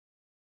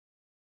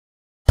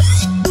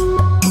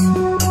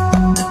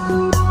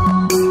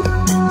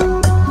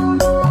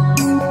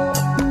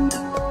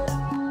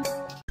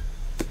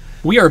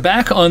We are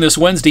back on this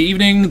Wednesday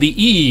evening,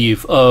 the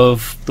eve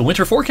of the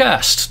winter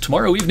forecast.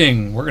 Tomorrow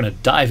evening, we're going to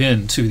dive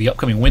into the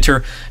upcoming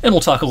winter, and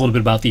we'll talk a little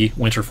bit about the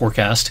winter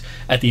forecast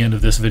at the end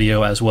of this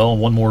video as well.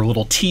 One more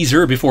little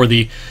teaser before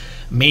the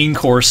main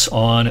course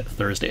on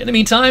Thursday. In the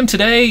meantime,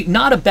 today,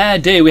 not a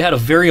bad day. We had a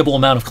variable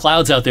amount of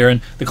clouds out there, and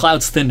the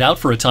clouds thinned out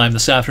for a time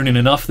this afternoon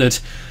enough that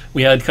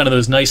we had kind of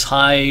those nice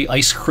high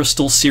ice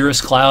crystal cirrus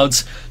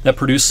clouds that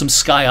produced some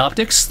sky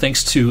optics.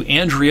 Thanks to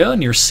Andrea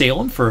near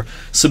Salem for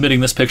submitting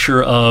this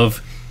picture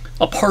of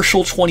a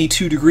partial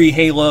 22-degree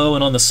halo,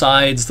 and on the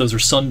sides, those are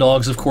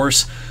sundogs, of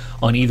course,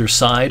 on either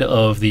side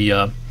of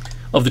the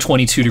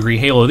 22-degree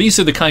halo. These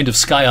are the kind of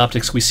sky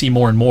optics we see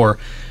more and more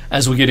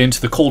as we get into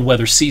the cold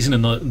weather season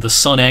and the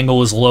sun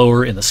angle is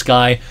lower in the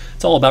sky.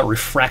 It's all about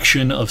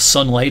refraction of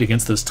sunlight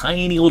against those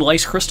tiny little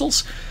ice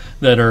crystals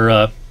that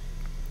are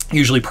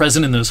usually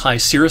present in those high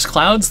cirrus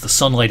clouds. The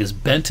sunlight is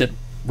bent at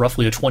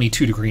roughly a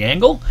 22-degree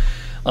angle.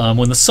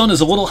 When the sun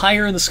is a little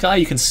higher in the sky,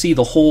 you can see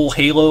the whole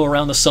halo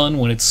around the sun.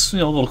 When it's a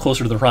little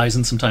closer to the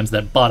horizon, sometimes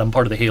that bottom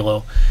part of the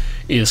halo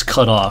is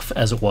cut off,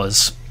 as it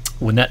was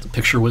when that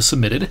picture was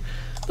submitted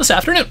this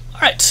afternoon.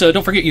 All right, so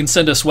don't forget you can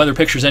send us weather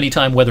pictures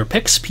anytime, weather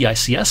pics,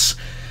 P-I-C-S,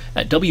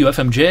 at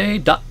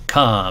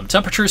WFMJ.com.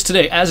 Temperatures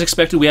today, as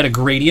expected, we had a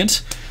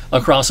gradient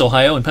across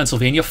Ohio and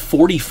Pennsylvania,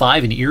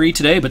 45 in Erie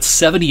today, but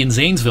 70 in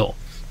Zanesville.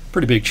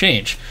 Pretty big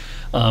change.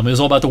 It was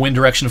all about the wind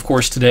direction, of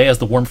course, today. As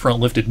the warm front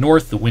lifted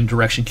north, the wind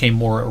direction came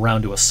more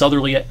around to a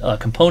southerly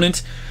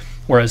component,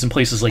 whereas in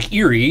places like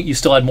Erie, you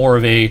still had more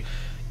of a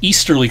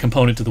easterly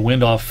component to the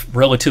wind off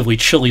relatively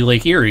chilly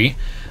Lake Erie,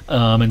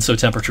 and so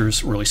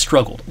temperatures really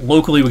struggled.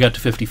 Locally, we got to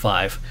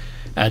 55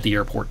 at the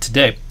airport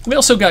today. We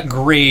also got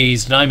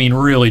grazed, and I mean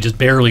really just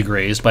barely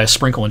grazed, by a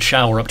sprinkle and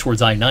shower up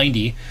towards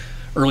I-90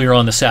 earlier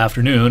on this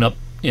afternoon, up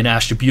in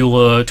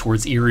Ashtabula,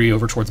 towards Erie,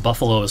 over towards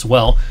Buffalo as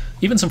well.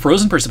 Even some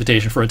frozen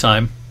precipitation for a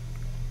time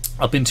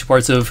up into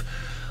parts of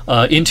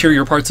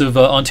interior parts of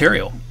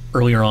Ontario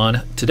earlier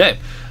on today.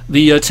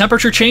 The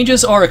temperature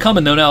changes are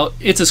a-coming, though. Now,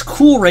 it's as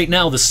cool right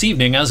now this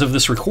evening, as of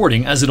this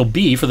recording, as it'll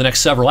be for the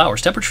next several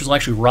hours. Temperatures will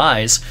actually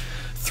rise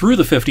through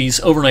the 50s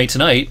overnight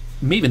tonight.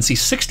 May even see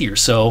 60 or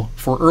so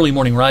for early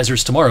morning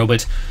risers tomorrow,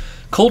 but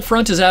cold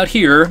front is out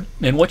here,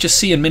 and what you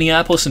see in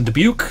Minneapolis and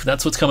Dubuque,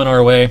 that's what's coming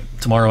our way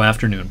tomorrow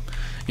afternoon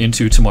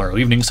into tomorrow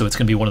evening, so it's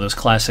going to be one of those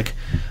classic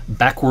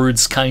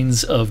backwards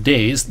kinds of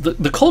days.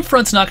 The cold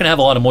front's not going to have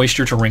a lot of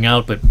moisture to wring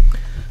out, but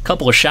a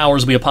couple of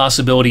showers will be a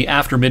possibility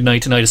after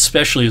midnight tonight,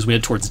 especially as we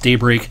head towards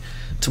daybreak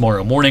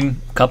tomorrow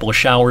morning. A couple of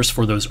showers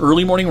for those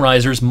early morning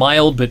risers,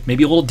 mild but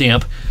maybe a little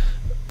damp.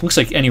 Looks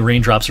like any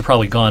raindrops are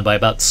probably gone by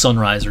about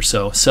sunrise or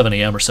so, 7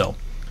 a.m. or so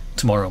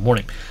tomorrow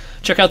morning.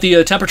 Check out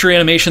the temperature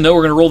animation, though.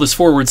 We're going to roll this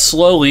forward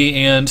slowly,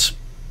 and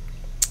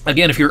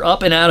again, if you're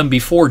up and at 'em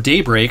before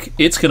daybreak,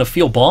 it's going to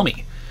feel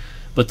balmy.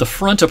 But the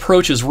front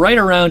approaches right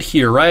around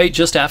here, right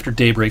just after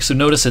daybreak. So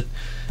notice at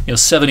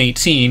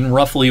 7:18,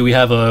 roughly, we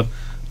have a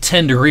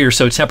 10-degree or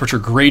so temperature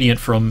gradient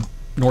from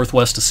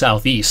northwest to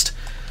southeast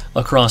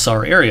across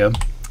our area,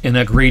 and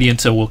that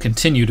gradient will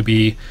continue to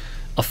be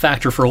a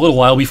factor for a little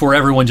while before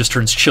everyone just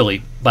turns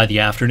chilly by the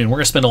afternoon. We're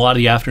going to spend a lot of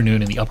the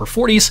afternoon in the upper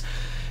 40s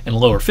and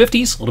lower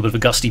 50s, a little bit of a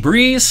gusty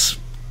breeze.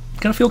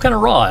 Going to feel kind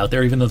of raw out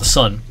there, even though the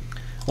sun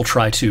will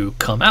try to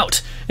come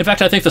out. In fact,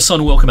 I think the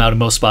sun will come out in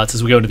most spots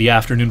as we go into the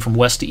afternoon from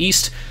west to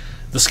east.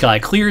 The sky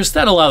clears.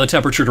 That'll allow the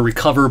temperature to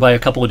recover by a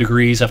couple of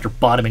degrees after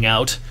bottoming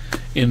out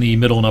in the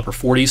middle and upper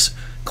 40s.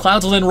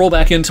 Clouds will then roll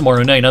back in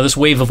tomorrow night. Now, this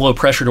wave of low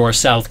pressure to our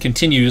south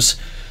continues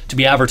to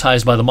be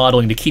advertised by the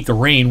modeling to keep the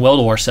rain well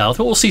to our south,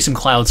 but we'll see some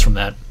clouds from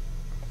that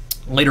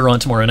later on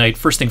tomorrow night,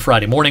 first thing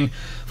Friday morning,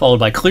 followed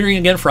by clearing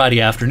again Friday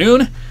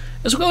afternoon.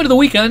 As we go into the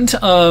weekend,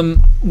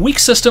 weak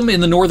system in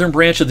the northern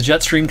branch of the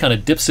jet stream kind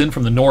of dips in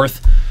from the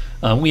north.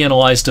 We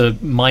analyzed a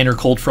minor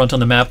cold front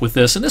on the map with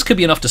this, and this could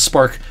be enough to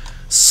spark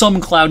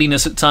some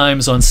cloudiness at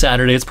times on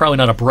Saturday. It's probably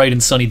not a bright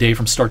and sunny day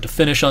from start to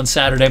finish on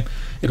Saturday.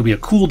 It'll be a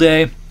cool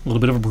day, a little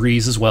bit of a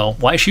breeze as well.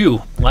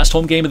 YSU, last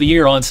home game of the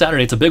year on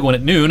Saturday. It's a big one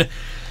at noon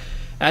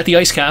at the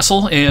Ice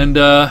Castle, and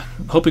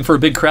hoping for a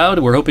big crowd.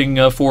 We're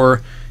hoping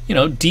for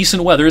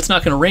decent weather. It's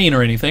not going to rain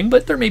or anything,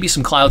 but there may be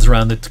some clouds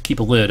around that to keep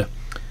a lid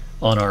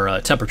on our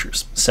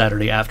temperatures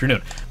Saturday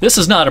afternoon. This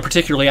is not a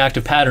particularly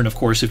active pattern, of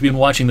course. If you've been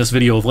watching this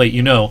video of late,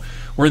 you know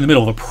we're in the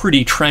middle of a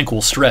pretty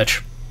tranquil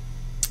stretch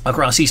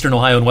across eastern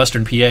Ohio and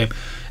western PA.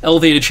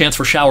 Elevated chance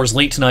for showers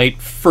late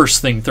tonight, first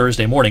thing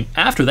Thursday morning.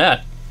 After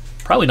that,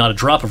 probably not a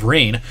drop of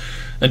rain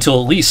until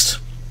at least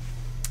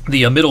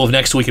the middle of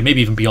next week, and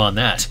maybe even beyond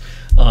that.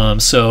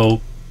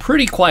 So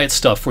pretty quiet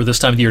stuff for this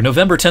time of the year.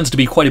 November tends to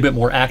be quite a bit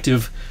more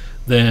active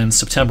than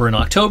September and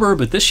October,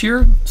 but this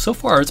year, so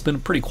far, it's been a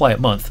pretty quiet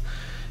month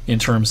in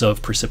terms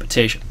of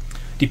precipitation.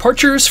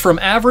 Departures from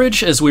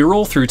average as we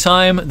roll through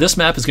time. This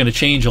map is going to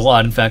change a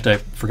lot. In fact, I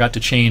forgot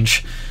to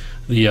change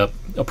the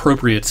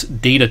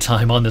appropriate data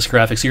time on this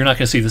graphic, so you're not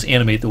going to see this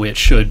animate the way it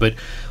should. But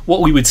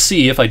what we would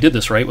see if I did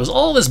this right was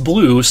all this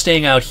blue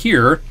staying out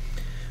here,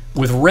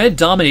 with red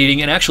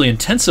dominating and actually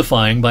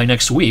intensifying by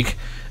next week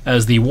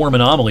as the warm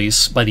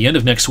anomalies by the end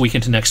of next week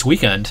into next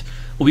weekend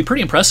will be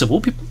pretty impressive. We'll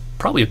be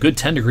probably a good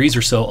 10 degrees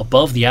or so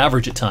above the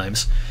average at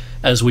times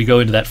as we go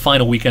into that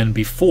final weekend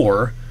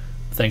before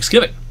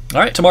Thanksgiving. All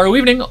right, tomorrow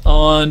evening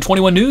on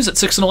 21 News at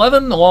 6 and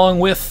 11, along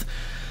with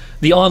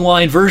the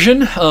online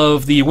version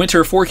of the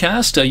winter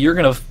forecast. You're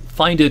going to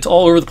find it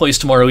all over the place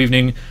tomorrow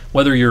evening,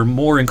 whether you're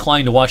more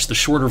inclined to watch the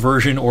shorter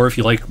version or if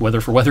you like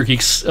Weather for Weather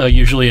Geeks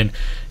usually and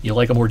you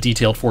like a more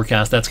detailed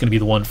forecast, that's going to be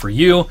the one for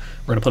you.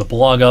 We're going to put a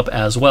blog up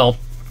as well.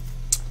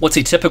 What's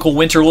a typical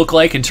winter look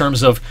like in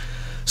terms of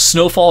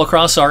snowfall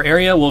across our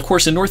area? Well, of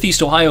course, in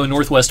Northeast Ohio and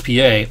Northwest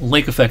PA,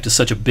 lake effect is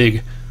such a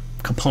big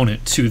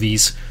component to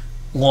these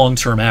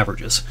long-term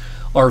averages.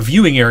 Our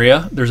viewing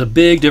area, there's a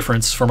big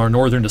difference from our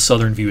northern to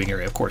southern viewing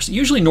area, of course.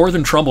 Usually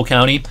northern Trumbull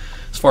County,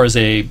 as far as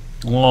a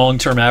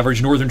long-term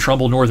average, northern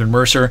Trumbull, northern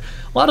Mercer,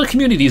 a lot of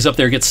communities up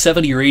there get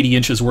 70 or 80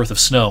 inches worth of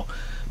snow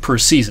per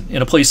season.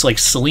 In a place like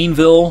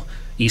Salineville,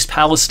 East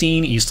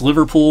Palestine, East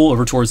Liverpool,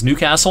 over towards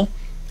Newcastle,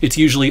 it's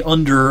usually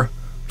under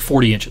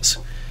 40 inches.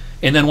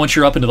 And then once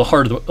you're up into the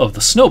heart of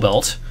the snow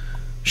belt,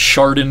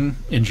 Chardon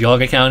in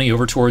Geauga County,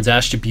 over towards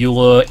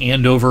Ashtabula,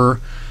 Andover,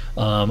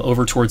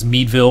 over towards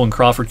Meadville and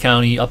Crawford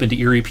County, up into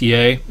Erie,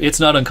 PA, it's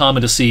not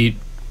uncommon to see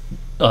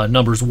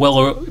numbers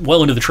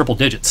well into the triple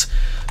digits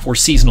for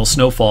seasonal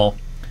snowfall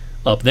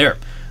up there.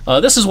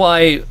 This is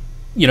why,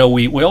 you know,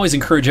 we always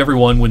encourage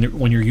everyone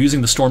when you're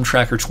using the Storm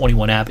Tracker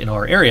 21 app in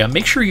our area,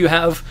 make sure you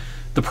have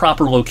the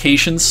proper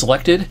location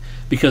selected,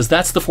 because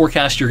that's the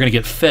forecast you're going to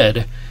get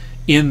fed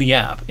in the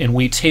app. And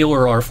we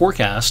tailor our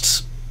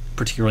forecasts,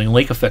 particularly in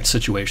lake effect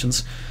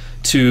situations,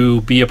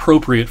 to be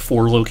appropriate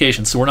for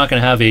locations. So we're not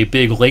going to have a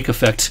big lake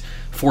effect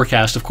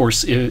forecast, of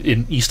course,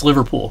 in East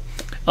Liverpool.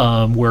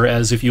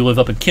 Whereas if you live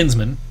up in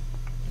Kinsman,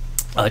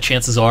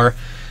 chances are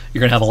you're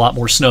going to have a lot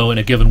more snow in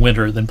a given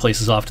winter than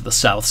places off to the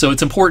south. So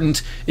it's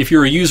important, if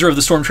you're a user of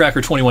the Storm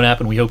Tracker 21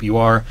 app, and we hope you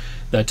are,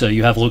 that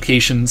you have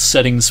location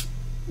settings,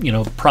 you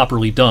know,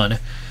 properly done,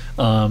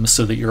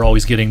 so that you're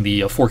always getting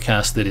the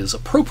forecast that is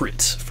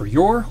appropriate for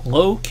your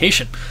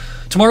location.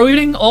 Tomorrow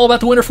evening, all about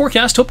the winter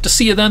forecast. Hope to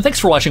see you then. Thanks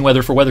for watching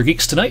Weather for Weather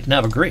Geeks tonight, and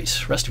have a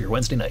great rest of your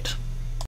Wednesday night.